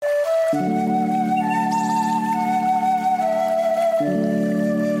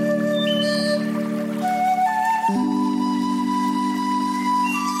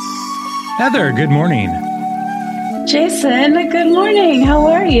Heather, good morning. Jason, good morning. How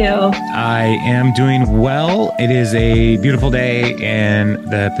are you? I am doing well. It is a beautiful day in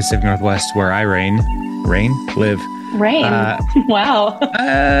the Pacific Northwest where I live. Rain. Wow.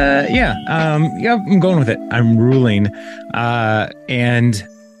 Yeah, I'm going with it. I'm ruling. And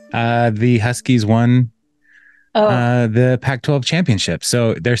the Huskies won the Pac-12 championship.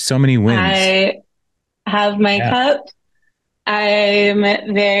 So there's so many wins. I have my cup. I'm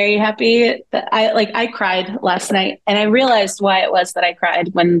very happy that I cried last night, and I realized why it was that I cried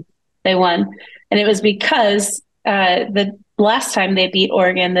when they won. And it was because the last time they beat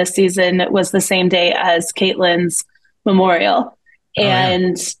Oregon this season was the same day as Caitlin's memorial.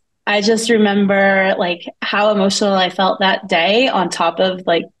 And I just remember like how emotional I felt that day on top of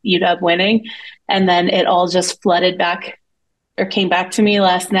like UW winning. And then it all just flooded back or came back to me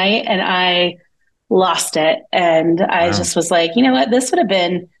last night, and I lost it. And I just was like, you know what? This would have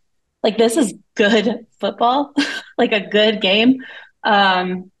been like, this is good football, like a good game.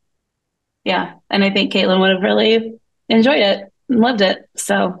 Yeah. And I think Caitlin would have really enjoyed it and loved it.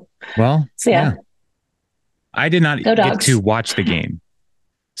 So yeah. I did not get to watch the game.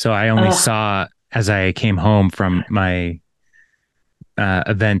 So I only saw as I came home from my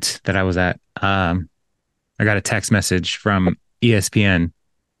event that I was at. I got a text message from ESPN.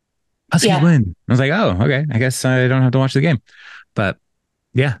 Huskies win. I was like, oh, okay. I guess I don't have to watch the game. But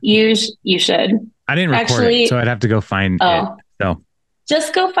yeah. You should. I didn't record it, so I'd have to go find it. So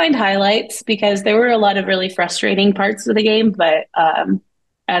just go find highlights, because there were a lot of really frustrating parts of the game, but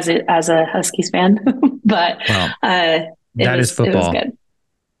as a Huskies fan. But that is football. It was good.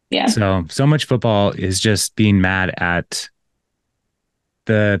 Yeah. So much football is just being mad at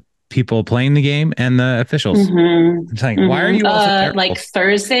the people playing the game and the officials. I'm saying, why are you all so terrible? Like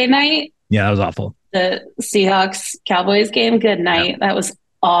Thursday night? Yeah, that was awful. The Seahawks Cowboys game? Good night. Yeah. That was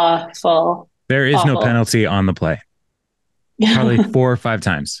awful. There is no penalty on the play. Probably 4 or 5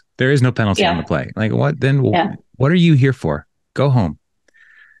 times. There is no penalty on the play. Like what? Then what are you here for? Go home.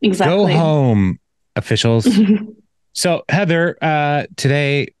 Exactly. Go home, officials. So Heather,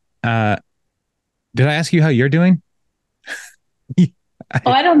 today, did I ask you how you're doing?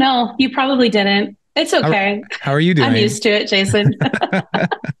 I don't know. You probably didn't. It's okay. How are you doing? I'm used to it, Jason.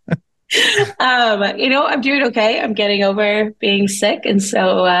 I'm doing okay. I'm getting over being sick. And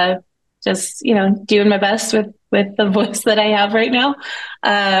so just, doing my best with the voice that I have right now.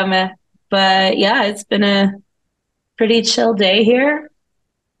 But yeah, it's been a pretty chill day here,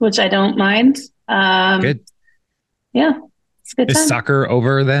 which I don't mind. Good. Yeah, it's a good time. Is soccer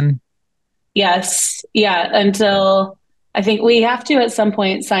over then? Yes. Yeah. Until I think we have to at some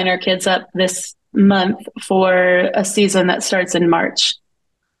point sign our kids up this month for a season that starts in March.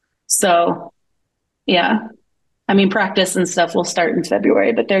 So, yeah. I mean, practice and stuff will start in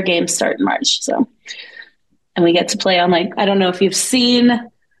February, but their games start in March. So, and we get to play on I don't know if you've seen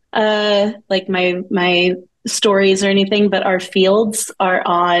like my stories or anything, but our fields are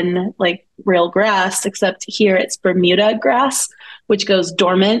on like real grass, except here it's Bermuda grass, which goes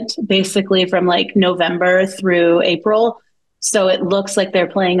dormant basically from like November through April. So it looks like they're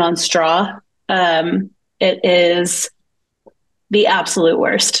playing on straw. It is the absolute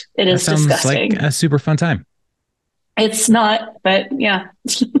worst. It is disgusting. Like a super fun time. It's not, but yeah.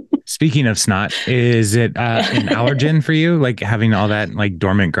 Speaking of snot, is it an allergen for you? Like having all that like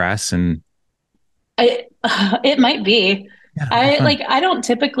dormant grass and it might be. Yeah, I don't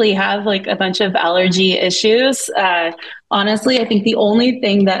typically have like a bunch of allergy issues. Honestly, I think the only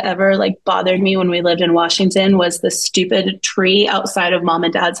thing that ever like bothered me when we lived in Washington was the stupid tree outside of mom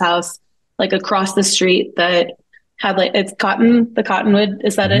and dad's house, like across the street that had like the cottonwood.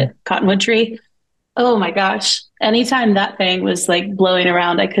 Is that it? Cottonwood tree. Oh my gosh. Anytime that thing was like blowing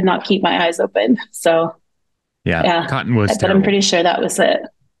around, I could not keep my eyes open. So yeah. Cottonwood's but I'm pretty sure that was it.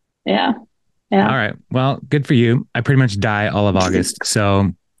 Yeah. Yeah. All right. Well, good for you. I pretty much die all of August.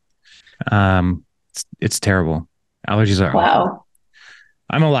 So it's terrible. Allergies are awful.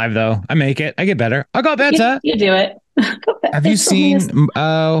 I'm alive though. I make it. I get better. I'll go better. You do it. Have you seen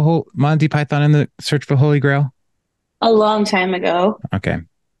Monty Python and the Search for Holy Grail? A long time ago. Okay.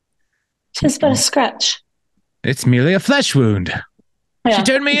 Just but a scratch. It's merely a flesh wound. Yeah. She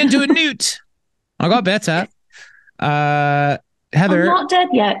turned me into a newt. I got better. Heather, I'm not dead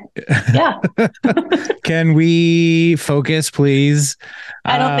yet. Yeah. Can we focus, please?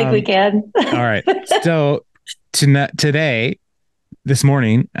 I don't think we can. All right. So today, this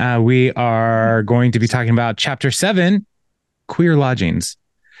morning, we are going to be talking about Chapter 7, Queer Lodgings.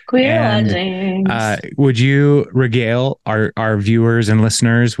 Lodgings. Would you regale our viewers and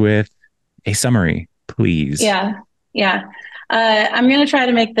listeners with a summary, please? Yeah. I'm going to try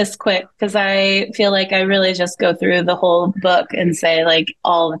to make this quick because I feel like I really just go through the whole book and say like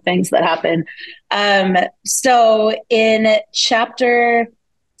all the things that happen. So in chapter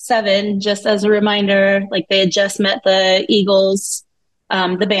 7, just as a reminder, like they had just met the Eagles,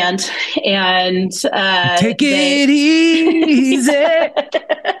 the band, and take it easy.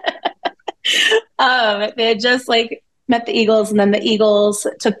 They had just like met the Eagles, and then the Eagles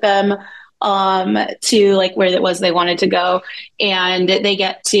took them to like where it was they wanted to go, and they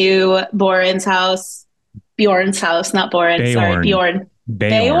get to Beorn's house, not Beorn. Beorn. Sorry, Beorn.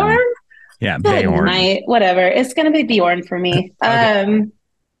 Beorn. Yeah, Beorn. Night, whatever. It's gonna be Beorn for me. Okay.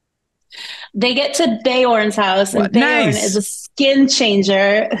 They get to Beorn's house, and Beorn is a skin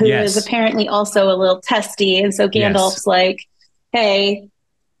changer who is apparently also a little testy, and so Gandalf's like, "Hey,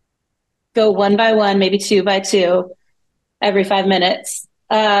 go one by one, maybe 2 by 2, every 5 minutes."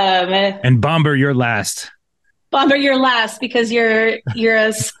 And Bomber, you're last. Bomber, you're last because you're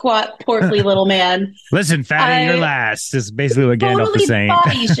a squat, portly little man. Listen, fatty, you're last. Is basically what Gandalf is saying.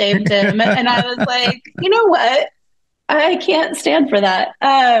 Body shamed him, and I was like, you know what? I can't stand for that.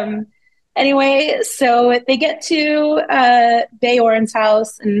 Anyway, so they get to Beorn's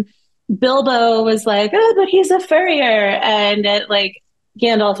house, and Bilbo was like, "Oh, but he's a furrier," and like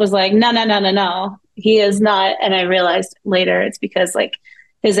Gandalf was like, "No, he is not." And I realized later it's because like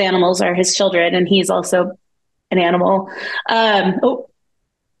his animals are his children, and he's also an animal. I'll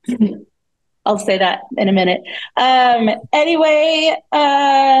say that in a minute. Anyway,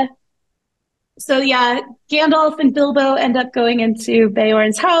 so yeah, Gandalf and Bilbo end up going into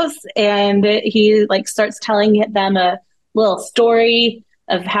Beorn's house, and he like starts telling them a little story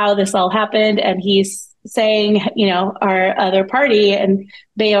of how this all happened, and he's saying, you know, our other party, and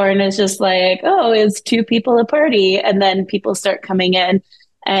Beorn is just like, "Oh, it's 2 people a party," and then people start coming in,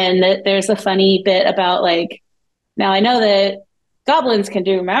 and there's a funny bit about like, now I know that goblins can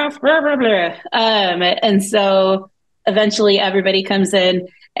do mouth, blah, blah, blah. And so eventually everybody comes in,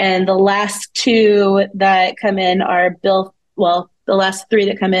 and the last 2 that come in are the last 3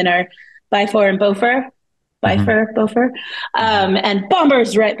 that come in are Byfor and Beaufort. Beaufort. And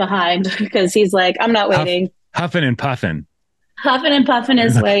Bomber's right behind because he's like, "I'm not waiting." Huffing and puffing. Huffing and puffing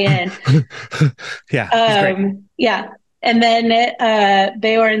his way in. Yeah. Yeah. And then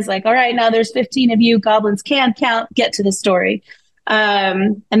Beorn's like, "All right, now there's 15 of you. Goblins can count. Get to the story."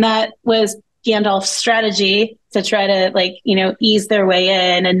 And that was Gandalf's strategy to try to like, you know, ease their way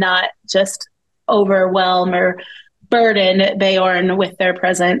in and not just overwhelm or burden Beorn with their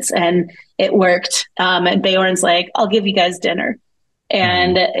presence. And it worked. And Beorn's like, "I'll give you guys dinner."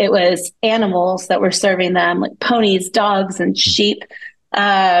 And it was animals that were serving them, like ponies, dogs, and sheep.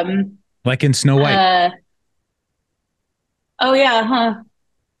 Like in Snow White. Oh yeah, huh?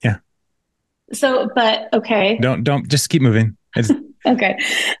 Yeah. So, but okay. Don't just keep moving. Okay.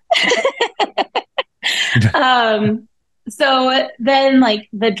 So then like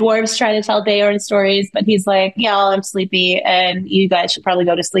the dwarves try to tell Beorn stories, but he's like, "Yeah, I'm sleepy, and you guys should probably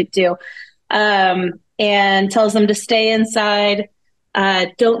go to sleep too." And tells them to stay inside.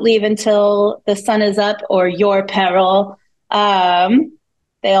 Don't leave until the sun is up, or your peril. They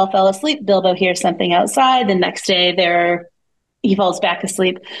all fell asleep. Bilbo hears something outside. The next day he falls back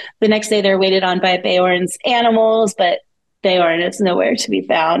asleep. The next day they're waited on by Beorn's animals, but Beorn is nowhere to be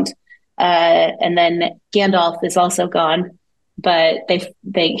found. And then Gandalf is also gone, but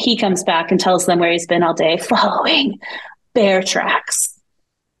he comes back and tells them where he's been all day, following bear tracks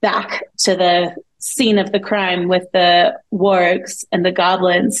back to the scene of the crime with the wargs and the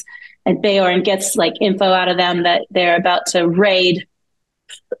goblins. And Beorn gets like info out of them that they're about to raid.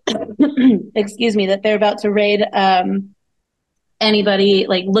 Excuse me, that they're about to raid anybody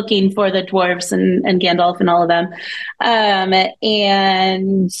like looking for the dwarves and Gandalf and all of them.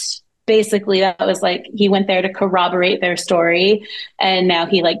 And basically that was like, he went there to corroborate their story. And now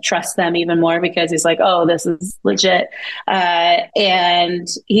he like trusts them even more because he's like, "Oh, this is legit." And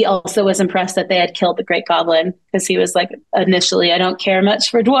he also was impressed that they had killed the Great Goblin, because he was like, initially, "I don't care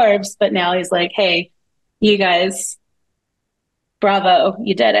much for dwarves," but now he's like, "Hey, you guys, bravo,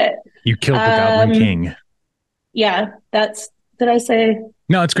 you did it. You killed the Goblin King." Yeah, did I say?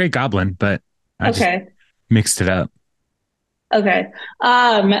 No, it's Great Goblin, but I just mixed it up. Okay.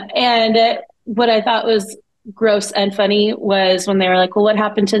 And what I thought was gross and funny was when they were like, "Well, what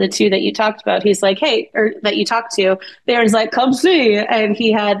happened to the 2 that you talked about?" He's like, "Hey," or that you talked to. Beorn's like, "Come see." And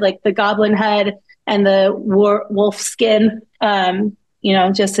he had like the goblin head and the wolf skin, you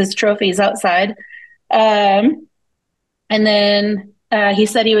know, just his trophies outside. And then he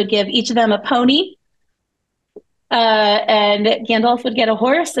said he would give each of them a pony. And Gandalf would get a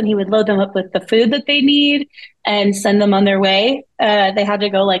horse and he would load them up with the food that they need and send them on their way. They had to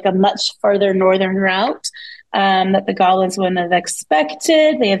go like a much further northern route that the goblins wouldn't have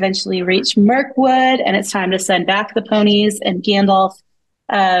expected. They eventually reach Mirkwood, and it's time to send back the ponies. And Gandalf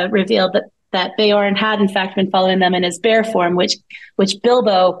revealed that Beorn had in fact been following them in his bear form, which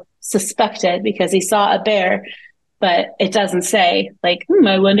Bilbo suspected because he saw a bear, but it doesn't say like,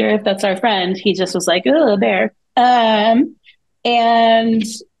 I wonder if that's our friend. He just was like, oh, a bear. And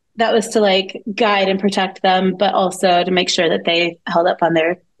that was to like guide and protect them, but also to make sure that they held up on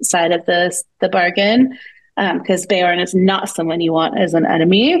their side of the bargain. Because Beorn is not someone you want as an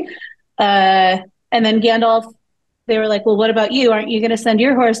enemy. And then Gandalf, they were like, well, what about you? Aren't you going to send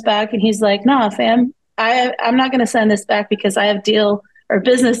your horse back? And he's like, nah, fam, I'm not going to send this back because I have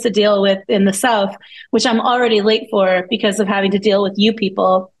business to deal with in the South, which I'm already late for because of having to deal with you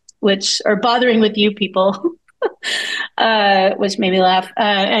people, or bothering with you people, which made me laugh,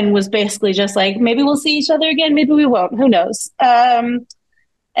 and was basically just like, maybe we'll see each other again. Maybe we won't. Who knows?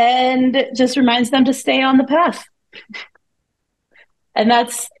 And just reminds them to stay on the path. And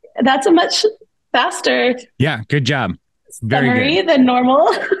that's a much faster good job. Very summary good. Than normal.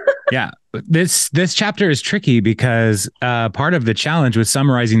 Yeah. This chapter is tricky because part of the challenge with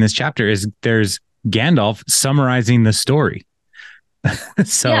summarizing this chapter is there's Gandalf summarizing the story.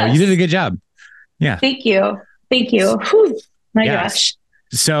 So yes. You did a good job. Yeah. Thank you. Whew, my gosh.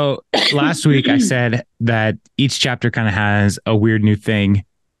 So last week I said that each chapter kind of has a weird new thing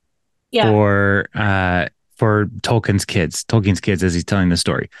for Tolkien's kids as he's telling the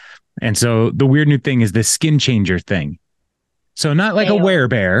story. And so the weird new thing is this skin changer thing. So not like a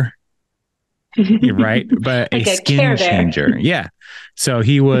werebear, right? But like a skin changer. Yeah. So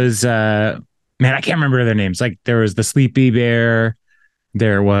he was, I can't remember their names. Like there was the sleepy bear.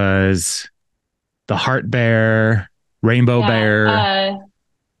 There was the heart bear, rainbow bear.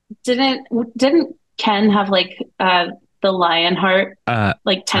 Didn't Ken have like, the lion heart,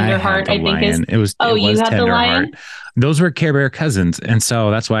 like tender heart, I think lion. You have the lion? Heart. Those were Care Bear cousins. And so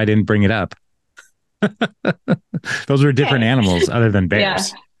that's why I didn't bring it up. Those were different animals other than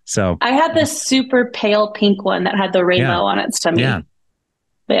bears. Yeah. So I had this super pale pink one that had the rainbow on its tummy. Yeah.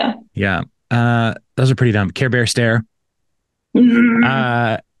 But yeah. Those are pretty dumb. Care Bear stare.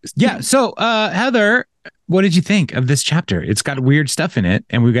 So Heather, what did you think of this chapter? It's got weird stuff in it,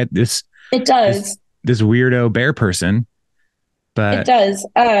 and we got this. It does. This weirdo bear person. But it does.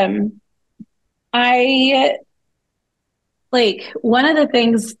 I like one of the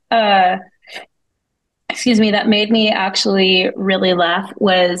things that made me actually really laugh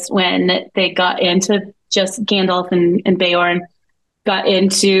was when they got into just Gandalf and Beorn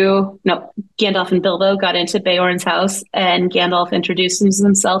Gandalf and Bilbo got into Beorn's house, and Gandalf introduces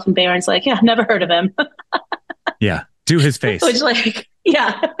himself, and Beorn's like, yeah, never heard of him. Yeah, to his face. Which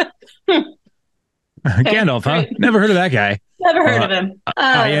Gandalf, huh? Never heard of that guy. Never heard of him.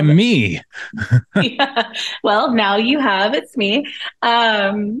 I am me. Yeah. Well, now you have. It's me.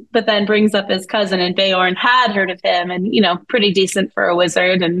 But then brings up his cousin, and Beorn had heard of him, and pretty decent for a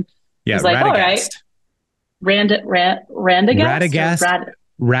wizard. And he's like, all right. Radagast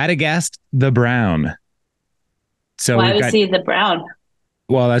the Brown. So why was he the brown?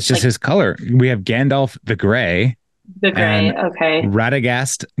 Well, that's just his color. We have Gandalf the Gray. The Gray, okay.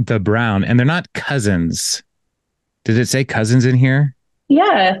 Radagast the Brown, and they're not cousins. Did it say cousins in here?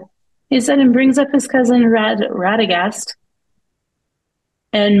 Yeah. He said and brings up his cousin Radagast.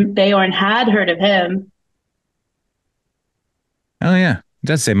 And Beorn had heard of him. Oh, yeah. It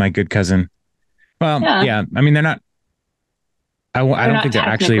does say my good cousin. Well, yeah. I mean, they're not. I don't think they're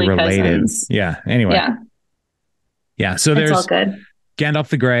actually related. Cousins. Yeah. Anyway. Yeah. Yeah. So there's all good. Gandalf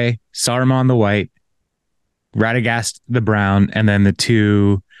the Gray, Saruman the White, Radagast the Brown, and then the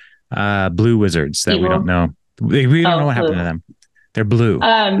two blue wizards that we don't know. We don't know what happened to them. They're blue.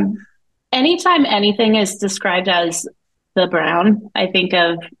 Anytime anything is described as the brown, I think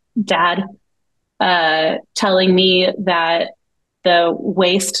of Dad telling me that the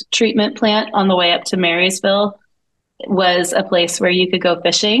waste treatment plant on the way up to Marysville was a place where you could go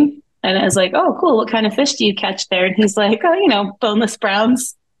fishing. And I was like, oh, cool. What kind of fish do you catch there? And he's like, oh, boneless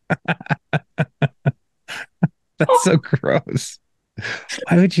browns. That's so gross.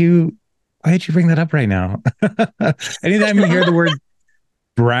 Why would you bring that up right now? Anytime you hear the word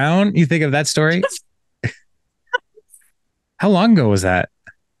brown, you think of that story? How long ago was that?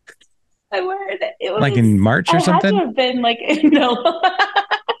 It was like in March or something? I had to have been no.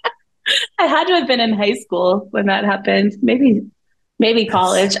 I had to have been in high school when that happened. Maybe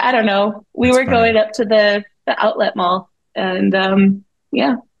college. I don't know. We were going up to the outlet mall, and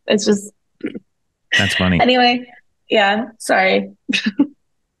it's just. That's funny. Anyway, Yeah. Sorry.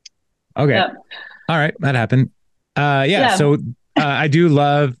 Okay. Yeah. All right. That happened. Yeah. Yeah. So I do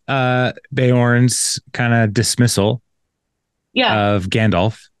love Beorn's kind of dismissal Yeah. of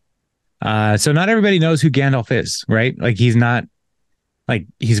Gandalf. So not everybody knows who Gandalf is, right? Like he's not like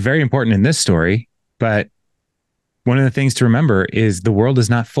he's very important in this story, but one of the things to remember is the world is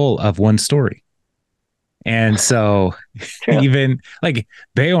not full of one story. And so True. even like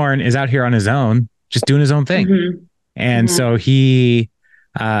Beorn is out here on his own, just doing his own thing. Mm-hmm. And Mm-hmm. so he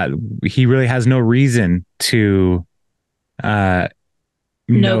really has no reason to uh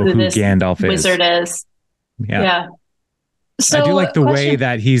know Who who this wizard wizard is. Yeah. Yeah. I do So, like the way question.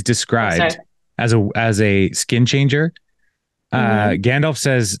 that he's Oh, sorry. described as a skin changer. Mm-hmm. Gandalf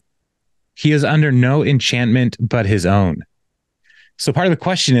says he is under no enchantment but his own. So part of the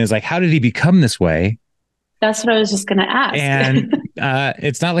question is like, how did he become this way? That's what I was just going to ask. And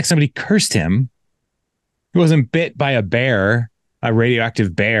it's not like somebody cursed him. He wasn't bit by a bear, a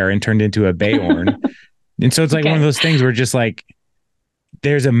radioactive bear, and turned into a Beorn. And so it's like one of those things where just like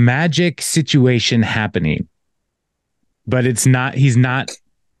there's a magic situation happening, but it's not, he's not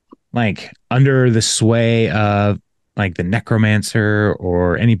like under the sway of like the necromancer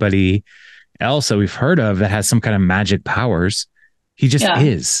or anybody else that we've heard of that has some kind of magic powers. He just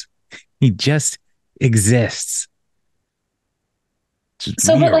is. He just exists.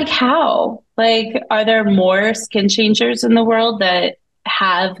 So, weird. But like how? Like, are there more skin changers in the world that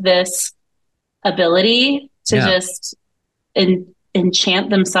have this ability to just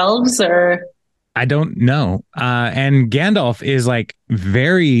enchant themselves, or? I don't know. And Gandalf is like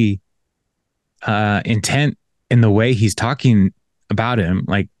very intent in the way he's talking about him.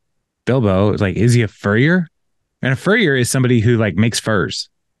 Like Bilbo is like, is he a furrier? And a furrier is somebody who like makes furs,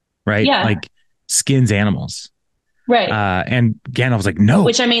 right? Yeah. Like skins animals. Right. And Gandalf's like, no.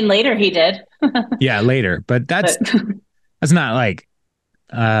 Which I mean, later he did. Yeah, later. But that's not like,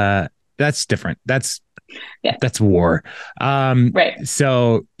 that's different. That's war. Right.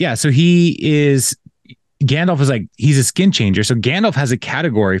 So yeah, so Gandalf is like, he's a skin changer. So Gandalf has a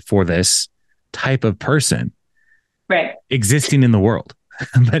category for this type of person. Right. Existing in the world.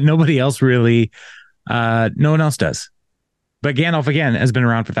 But nobody else really, no one else does. But Gandalf, again, has been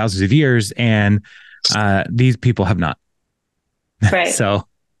around for thousands of years, and these people have not. Right. So,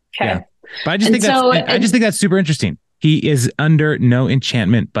 yeah. But I just think that's super interesting. He is under no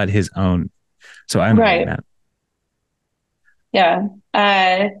enchantment but his own. So I'm right. That. Yeah.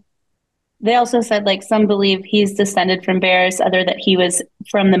 They also said like some believe he's descended from bears, other that he was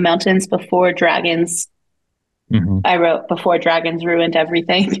from the mountains before dragons. Mm-hmm. I wrote before dragons ruined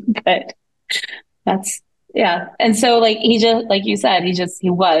everything, but that's And so like he just, like you said, he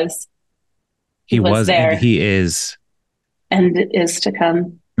was there. And he is. And is to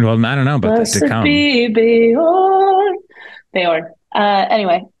come. Well, I don't know about that to come. Beorn.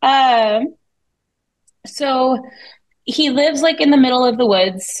 Anyway. So he lives like in the middle of the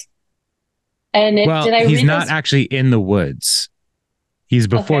woods. And he's not actually in the woods. He's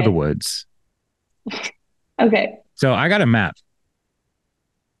before the woods. Okay. So I got a map.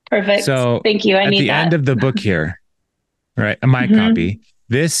 Perfect. So thank you. I need that. At the end of the book here, right? My copy.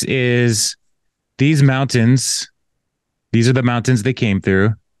 This is these mountains. These are the mountains they came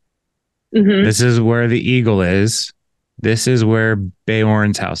through. Mm-hmm. This is where the eagle is. This is where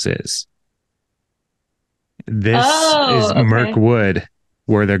Beorn's house is. This is Mirkwood,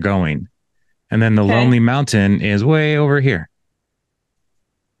 where they're going. And then the Lonely Mountain is way over here.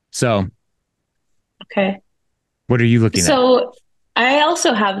 So. Okay. What are you looking at? So I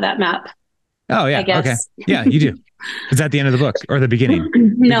also have that map. Oh, yeah. Okay. Yeah, you do. Is that the end of the book or the beginning?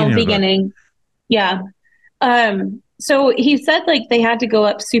 Beginning. Yeah. So he said like they had to go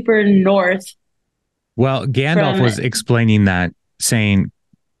up super north. Well, Gandalf was explaining that, saying,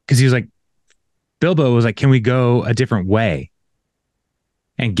 because he was like, Bilbo was like, can we go a different way?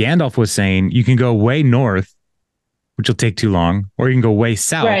 And Gandalf was saying, you can go way north, which will take too long, or you can go way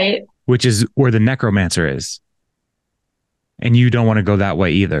south, which is where the necromancer is. And you don't want to go that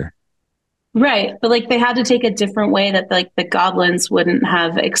way either. Right. But like they had to take a different way that like the goblins wouldn't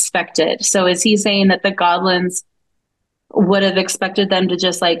have expected. So is he saying that the goblins would have expected them to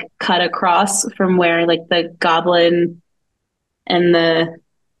just like cut across from where like the goblin and the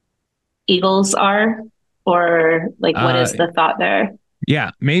eagles are? Or like what is the thought there?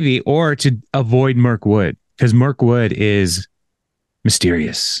 Yeah, maybe. Or to avoid Mirkwood, because Mirkwood is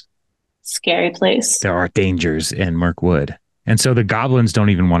mysterious. Scary place. There are dangers in Mirkwood. And so the goblins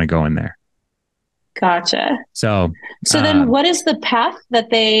don't even want to go in there. Gotcha. So then what is the path that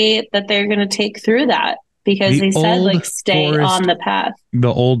they're going to take through that? Because they said like stay on the path.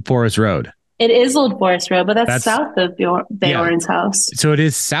 The old forest road. It is Old Forest Road, but that's south of Beorn's house. So it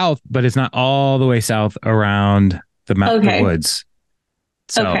is south, but it's not all the way south around the woods.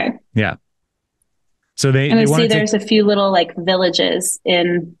 So, yeah. So they see there's a few little like villages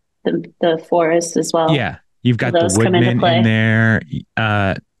in the forest as well. Yeah. You've got the woodmen in there.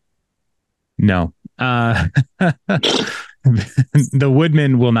 No. The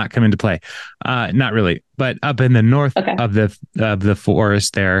woodmen will not come into play. Not really. But up in the north of the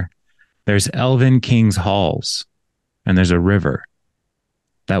forest there's Elven King's Halls, and there's a river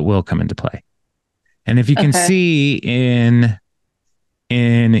that will come into play. And if you can see in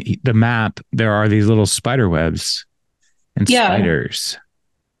the map, there are these little spider webs and spiders,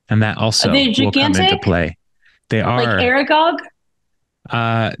 and that also will come into play. They are like Aragog.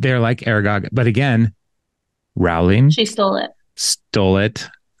 They're like Aragog, but again, Rowling stole it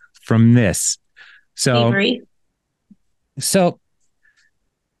from this. So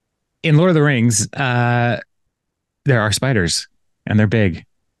in Lord of the Rings, there are spiders, and they're big.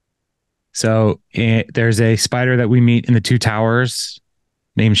 So there's a spider that we meet in the Two Towers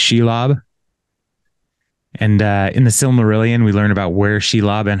named Shelob. And in the Silmarillion, we learn about where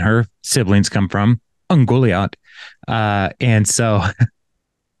Shelob and her siblings come from, Ungoliant. And so...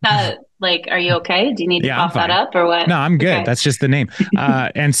 like, are you okay? Do you need to pop that up or what? No, I'm good. Okay. That's just the name.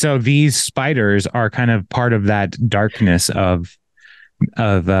 And so these spiders are kind of part of that darkness of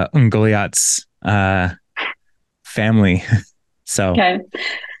Ungoliant's family. So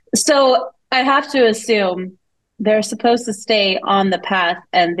I have to assume they're supposed to stay on the path,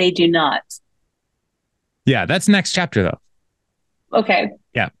 and they do not. Yeah, that's next chapter though. Okay.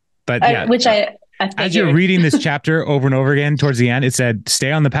 Yeah, but as you're reading this chapter over and over again, towards the end, it said,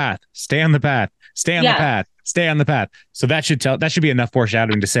 "Stay on the path, stay on the path, stay on the path, stay on the path." So that should be enough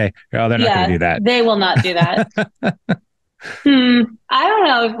foreshadowing to say, "Oh, they're not going to do that." They will not do that. I don't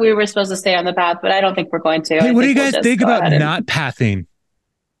know if we were supposed to stay on the path, but I don't think we're going to. Hey, what do you guys think about not pathing?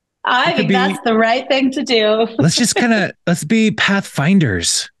 I think that's the right thing to do. let's be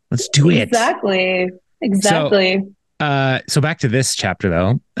pathfinders. Let's do it. Exactly. So back to this chapter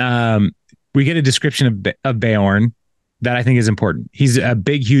though. We get a description of Beorn that I think is important. He's a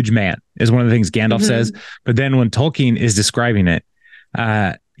big, huge man, is one of the things Gandalf says. But then when Tolkien is describing it,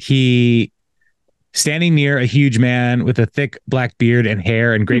 he standing near a huge man with a thick black beard and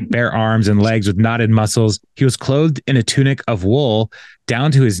hair and great bare arms and legs with knotted muscles. He was clothed in a tunic of wool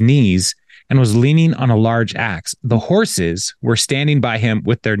down to his knees and was leaning on a large axe. The horses were standing by him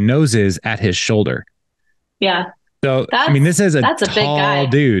with their noses at his shoulder. Yeah. So, this is a tall big guy.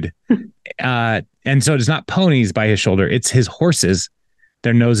 Dude. And so it's not ponies by his shoulder. It's his horses,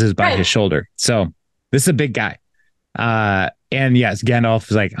 their noses by his shoulder. So this is a big guy. And yes, Gandalf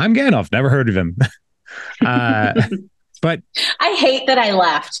is like, "I'm Gandalf. Never heard of him." But I hate that I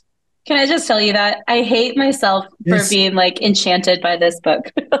laughed. Can I just tell you that? I hate myself for being like enchanted by this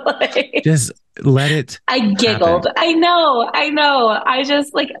book. Just let it. I giggled. Happen. I know. I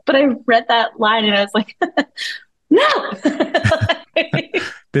just but I read that line and I was like, no.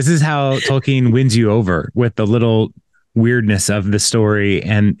 This is how Tolkien wins you over, with the little weirdness of the story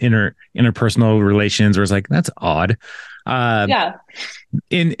and interpersonal relations, where it's like, that's odd.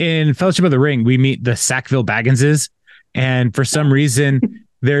 In Fellowship of the Ring, we meet the Sackville Bagginses, and for some reason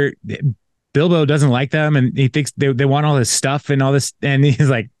Bilbo doesn't like them, and he thinks they want all this stuff and all this, and he's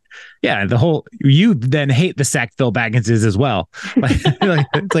like, yeah, you then hate the Sackville Bagginses as well.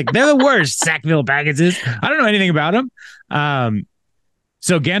 It's like, they're the worst, Sackville Bagginses. I don't know anything about them.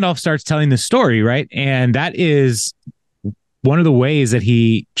 So Gandalf starts telling the story, right? And that is one of the ways that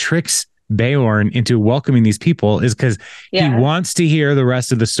he tricks Beorn into welcoming these people, is because he wants to hear the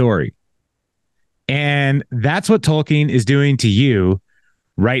rest of the story. And that's what Tolkien is doing to you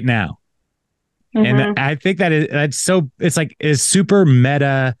right now. And I think it's a super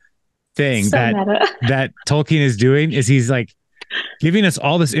meta thing that Tolkien is doing, is he's like giving us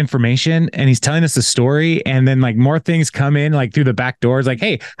all this information and he's telling us the story, and then like more things come in like through the back doors, like,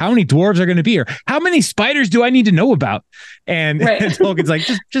 hey, how many dwarves are going to be here? How many spiders do I need to know about? And Tolkien's like,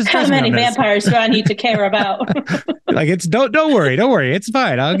 just how many vampires do I need to care about? Like, it's don't worry, it's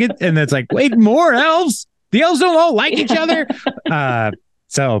fine. I'll get. And it's like, wait, more elves? The elves don't all like each other.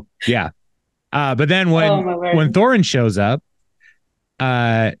 So yeah. But then when Thorin shows up,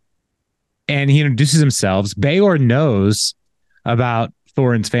 and he introduces himself, Beorn knows about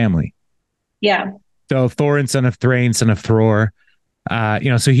Thorin's family. Yeah. So Thorin, son of Thrain, son of Thror,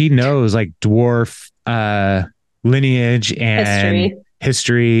 so he knows like dwarf lineage and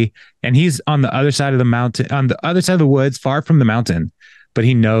history. And he's on the other side of the mountain, on the other side of the woods, far from the mountain, but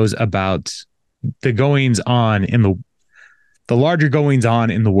he knows about the goings on in the larger goings on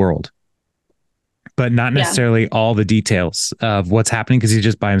in the world. but not necessarily all the details of what's happening because he's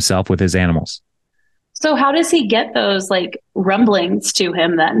just by himself with his animals. So how does he get those like rumblings to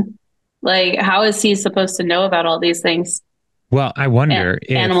him then? Like, how is he supposed to know about all these things? Well, I wonder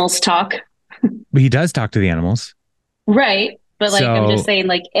if animals talk. He does talk to the animals. Right. But like, I'm just saying,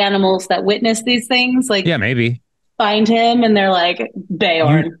 like, animals that witness these things, like, yeah, maybe find him and they're like,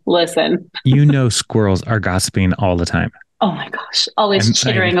 Beorn, listen. Squirrels are gossiping all the time. Oh my gosh. Always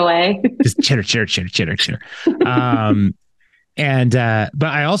chittering away. Just chitter. But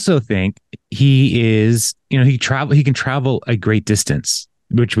I also think he is, he can travel a great distance,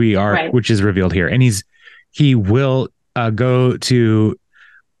 which which is revealed here. And he will go to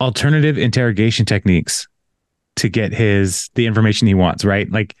alternative interrogation techniques to get the information he wants,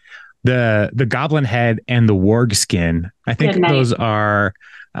 right? Like the goblin head and the warg skin. I think those are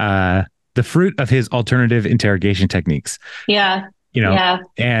the fruit of his alternative interrogation techniques. Yeah.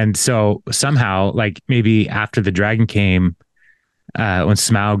 And so somehow, like maybe after the dragon came, when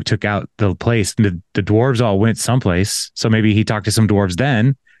Smaug took out the place, the dwarves all went someplace. So maybe he talked to some dwarves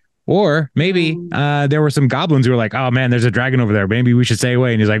then. Or maybe there were some goblins who were like, oh man, there's a dragon over there. Maybe we should stay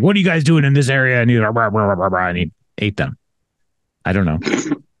away. And he's like, what are you guys doing in this area? And he's like, and he ate them. I don't know.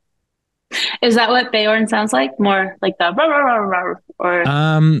 Is that what Beorn sounds like? More like the or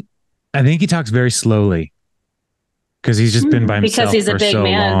I think he talks very slowly because he's just been by himself for so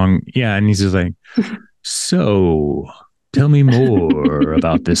long. Yeah, and he's just like, so tell me more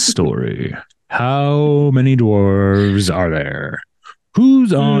about this story. How many dwarves are there?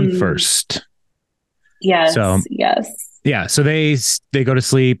 Who's on first? Yes. Yeah. So they go to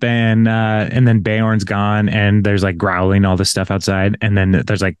sleep and then Beorn's gone and there's like growling, all this stuff outside. And then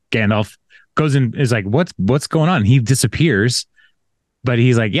there's like Gandalf goes in, is like, what's going on? He disappears, but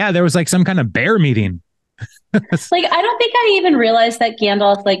he's like, yeah, there was like some kind of bear meeting. Like, I don't think I even realized that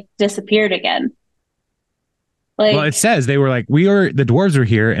Gandalf like disappeared again. Like, well, it says they were like, the dwarves were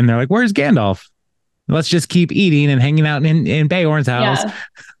here and they're like, where's Gandalf? Let's just keep eating and hanging out in Beorn's house. Yeah.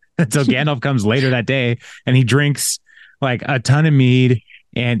 So Gandalf comes later that day and he drinks like a ton of mead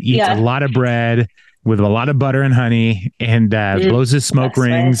and eats a lot of bread with a lot of butter and honey and blows his smoke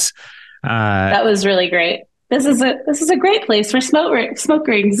rings. That was really great. This is a great place for smoke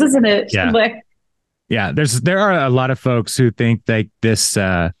rings, isn't it? Yeah. There are a lot of folks who think that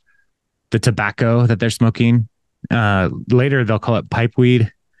the tobacco that they're smoking, later they'll call it pipe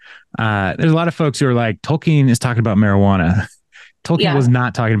weed. There's a lot of folks who are like, Tolkien is talking about marijuana. Tolkien was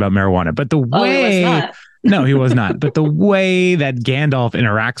not talking about marijuana, but the way, no, he was not. But the way that Gandalf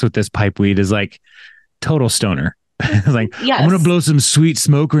interacts with this pipe weed is like total stoner. Like, I'm going to blow some sweet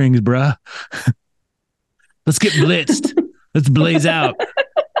smoke rings, bruh. Let's get blitzed. Let's blaze out.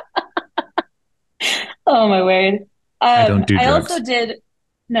 Oh my word. I don't do drugs. I also did.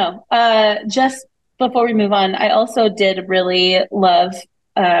 No, just before we move on, I also did really love,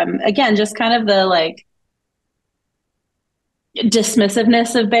 again, just kind of the like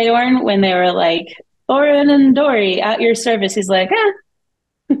dismissiveness of Beorn when they were like, Thorin and Dori at your service. He's like,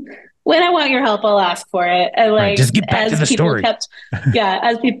 when I want your help, I'll ask for it. And like, just get back to the story.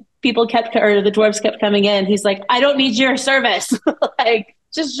 As people kept, or the dwarves kept coming in, he's like, I don't need your service. Like,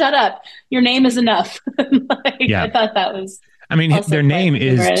 just shut up. Your name is enough. I thought that was. I mean, their name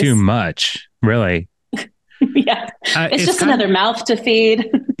is too much, really. Yeah, it's just another mouth to feed.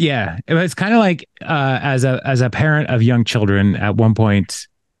 Yeah, it's kind of like as a parent of young children. At one point,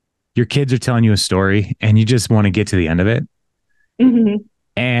 your kids are telling you a story, and you just want to get to the end of it. Mm-hmm.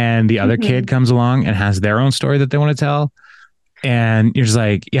 And the other kid comes along and has their own story that they want to tell, and you're just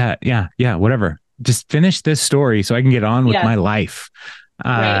like, yeah, whatever. Just finish this story so I can get on with my life.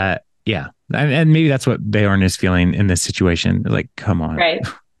 Right. Yeah, and maybe that's what Beorn is feeling in this situation. Like, come on, right.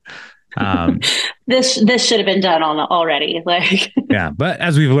 This should have been done already. Like, yeah, but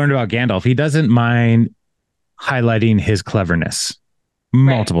as we've learned about Gandalf, he doesn't mind highlighting his cleverness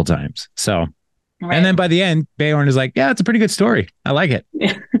multiple times. So, and then by the end, Beorn is like, yeah, it's a pretty good story. I like it.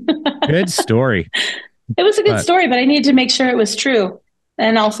 Good story. It was a good story, but I needed to make sure it was true,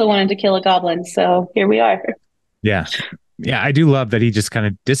 and also wanted to kill a goblin. So here we are. Yeah, I do love that he just kind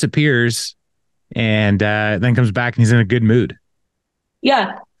of disappears, and then comes back, and he's in a good mood.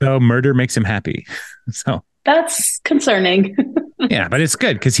 Yeah. So murder makes him happy. So that's concerning. Yeah, but it's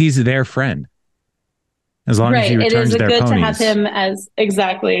good because he's their friend. As long as he returns their ponies. It is good to have him as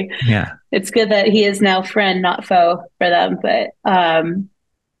exactly. Yeah, it's good that he is now friend, not foe for them. But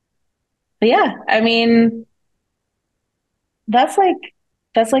yeah, I mean, that's like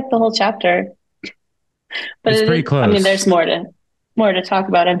the whole chapter. But it's pretty close. I mean, there's more to talk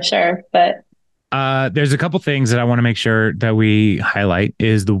about, I'm sure. But there's a couple things that I want to make sure that we highlight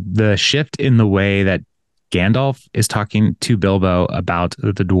is the shift in the way that Gandalf is talking to Bilbo about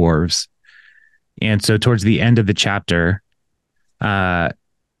the dwarves. And so towards the end of the chapter,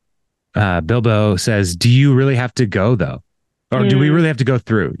 Bilbo says, "Do you really have to go, though? Or do we really have to go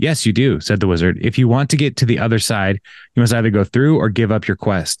through?" "Yes, you do," said the wizard. "If you want to get to the other side, you must either go through or give up your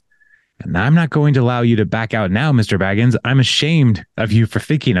quest. And I'm not going to allow you to back out now, Mr. Baggins. I'm ashamed of you for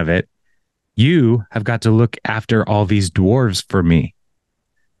thinking of it. You have got to look after all these dwarves for me."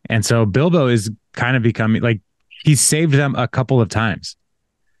 And so Bilbo is kind of becoming like, he's saved them a couple of times.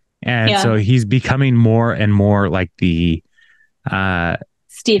 And so he's becoming more and more like the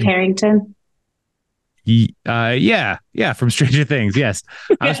Steve Harrington. Yeah, from Stranger Things. Yes.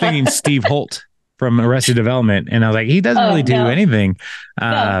 I was thinking Steve Holt from Arrested Development, and I was like, he doesn't really do anything.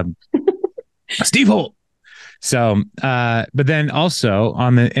 Steve Holt. So, but then also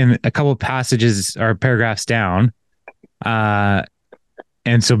in a couple of passages or paragraphs down,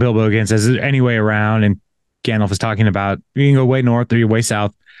 and so Bilbo again says, "Is there any way around?" And Gandalf is talking about you can go way north or you way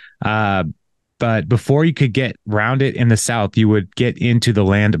south. But before you could get round it in the south, you would get into the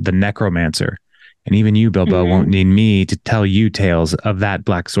land of the necromancer. And even you, Bilbo, won't need me to tell you tales of that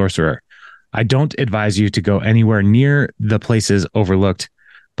black sorcerer. I don't advise you to go anywhere near the places overlooked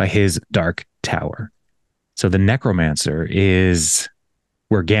by his dark tower. So the necromancer is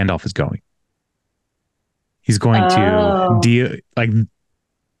where Gandalf is going. He's going to deal like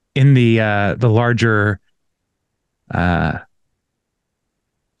in the larger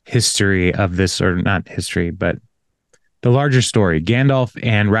history of this, or not history, but the larger story. Gandalf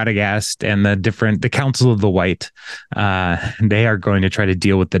and Radagast and the Council of the White, they are going to try to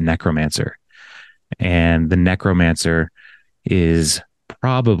deal with the necromancer. And the necromancer is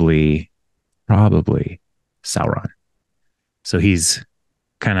probably Sauron. So he's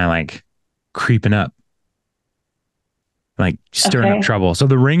kind of like creeping up, like stirring up trouble. So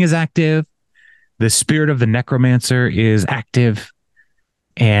the ring is active. The spirit of the necromancer is active.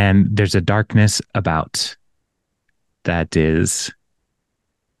 And there's a darkness about that is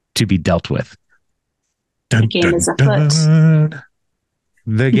to be dealt with. The game is afoot.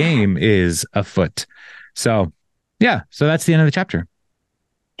 The game is afoot. So, yeah. So that's the end of the chapter.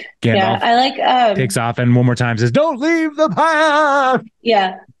 Gandalf I like takes off and one more time says, "Don't leave the path."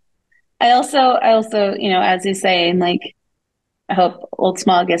 Yeah. I also, as he's saying, like, I hope Old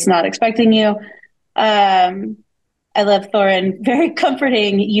Smog is not expecting you. I love Thorin. Very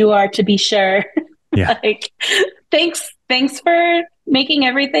comforting. You are, to be sure. Yeah. Like, thanks for making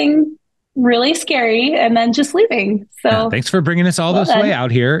everything really scary and then just leaving. So thanks for bringing us all this way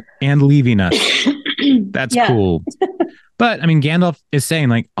out here and leaving us. That's cool. But I mean, Gandalf is saying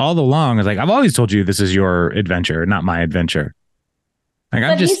like all along is like, I've always told you this is your adventure, not my adventure.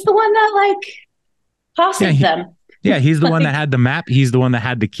 Like, he's the one that like costed them. Yeah, he's the one that had the map. He's the one that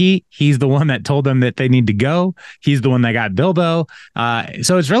had the key. He's the one that told them that they need to go. He's the one that got Bilbo.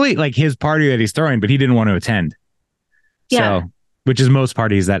 So it's really like his party that he's throwing, but he didn't want to attend. Yeah. So, which is most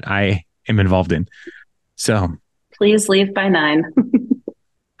parties that I am involved in. So please leave by 9.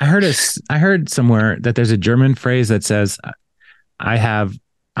 I heard somewhere that there's a German phrase that says, I have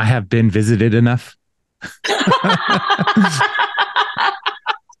been visited enough.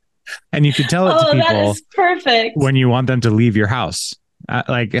 And you can tell it to people that is perfect. when you want them to leave your house.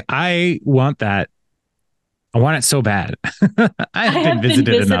 I want that. I want it so bad. I have been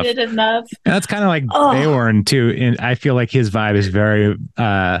visited enough. And that's kind of like Beorn too. And I feel like his vibe is very,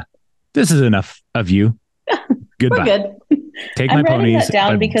 this is enough of you. Goodbye. We're good. Take my ponies. That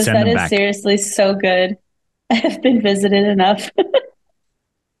down because that is seriously so good. I have been visited enough.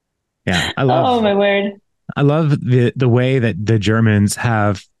 Yeah. I love. Oh my word. I love the way that the Germans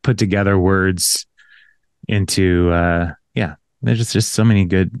have put together words into, there's just so many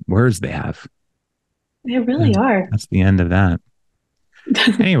good words they have. They really are. That's the end of that.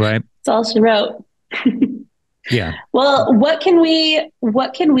 Anyway. That's all she wrote. Yeah. Well, what can we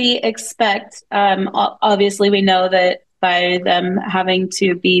expect? Obviously we know that by them having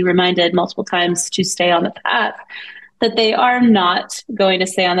to be reminded multiple times to stay on the path, that they are not going to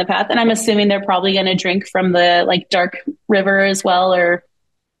stay on the path. And I'm assuming they're probably going to drink from the like dark river as well, or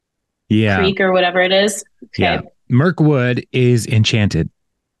creek or whatever it is. Okay. Yeah. Mirkwood is enchanted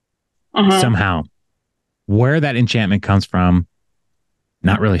somehow. Where that enchantment comes from,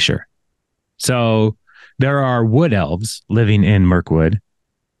 not really sure. So there are wood elves living in Mirkwood.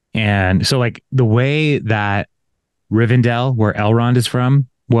 And so like the way that Rivendell, where Elrond is from,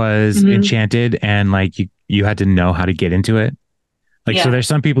 was enchanted, and like you had to know how to get into it. Like, so there's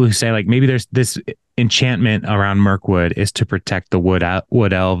some people who say like maybe there's this enchantment around Mirkwood is to protect the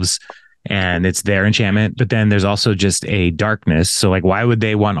wood elves and it's their enchantment. But then there's also just a darkness. So like, why would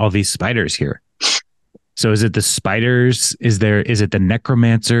they want all these spiders here? So is it the spiders? Is it the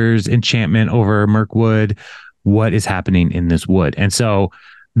necromancer's enchantment over Mirkwood? What is happening in this wood? And so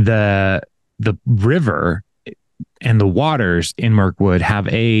the river and the waters in Mirkwood have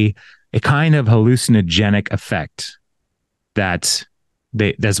a kind of hallucinogenic effect that's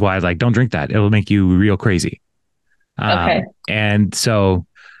why I was like, don't drink that. It'll make you real crazy. Okay. And so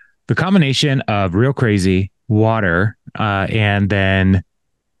the combination of real crazy water and then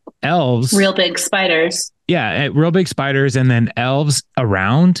elves, real big spiders. Yeah, real big spiders, and then elves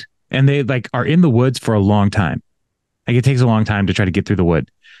around, and they like are in the woods for a long time. Like it takes a long time to try to get through the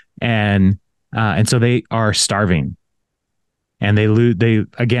wood, and so they are starving, and they lose. They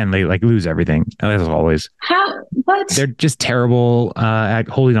like lose everything as always. How? What? They're just terrible at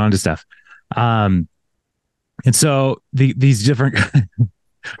holding on to stuff. And so these different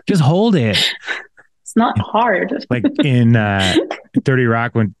just hold it. It's not hard. Like in 30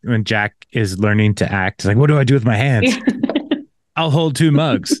 Rock, when Jack is learning to act, it's like, what do I do with my hands? I'll hold 2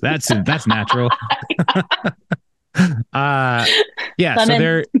 mugs. That's natural. Yeah.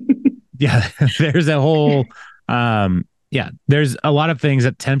 So there's a whole, there's a lot of things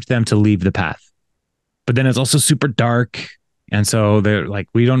that tempt them to leave the path, but then it's also super dark. And so they're like,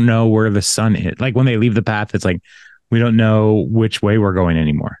 we don't know where the sun is. Like when they leave the path, it's like, we don't know which way we're going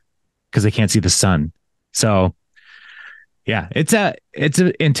anymore because they can't see the sun. So yeah, it's an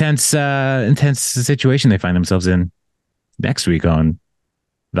intense situation they find themselves in next week on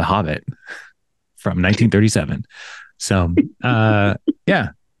The Hobbit from 1937. So yeah.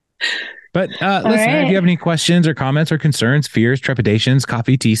 But listener, right. If you have any questions or comments or concerns, fears, trepidations,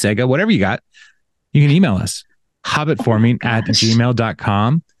 coffee, tea, Sega, whatever you got, you can email us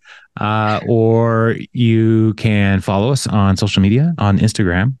hobbitforming@gmail.com. Or you can follow us on social media, on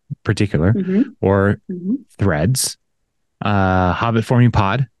Instagram in particular, or Threads. Hobbit Forming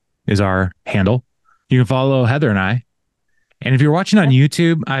Pod is our handle. You can follow Heather and I. And if you're watching on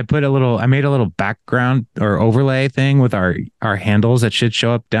YouTube, I made a little background or overlay thing with our handles that should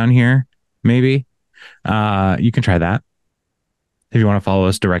show up down here. Maybe you can try that if you want to follow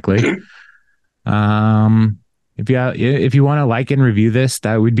us directly. If you want to like and review this,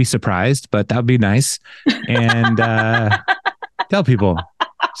 that would be surprised, but that would be nice. And tell people.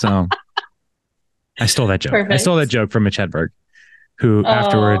 So I stole that joke. Perfect. I stole that joke from Mitch Hedberg, who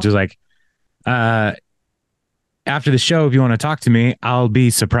afterwards was like, after the show, if you want to talk to me, I'll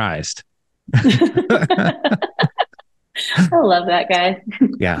be surprised. I love that guy.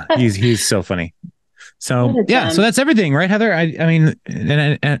 Yeah, he's so funny. So yeah, so that's everything, right, Heather? I mean,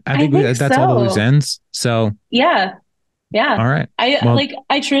 and I think that's all the loose ends. So yeah. All right.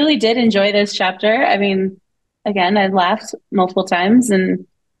 I truly did enjoy this chapter. I mean, again, I laughed multiple times and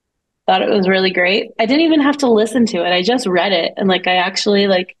thought it was really great. I didn't even have to listen to it. I just read it and like I actually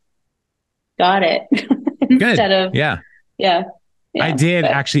like got it instead of yeah. I did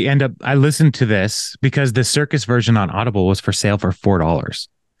actually end up. I listened to this because the circus version on Audible was for sale for $4.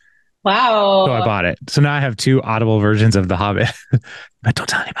 Wow. So I bought it. So now I have 2 Audible versions of The Hobbit, but don't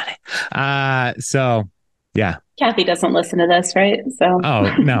tell anybody. So yeah. Kathy doesn't listen to this, right? So.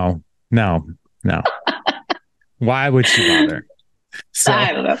 Oh, no. Why would she bother? So,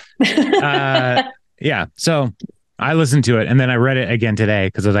 I don't know. yeah. So I listened to it and then I read it again today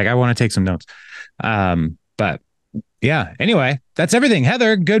because I was like, I want to take some notes. But yeah, anyway, that's everything.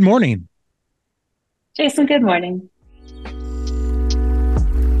 Heather, good morning. Jason, good morning.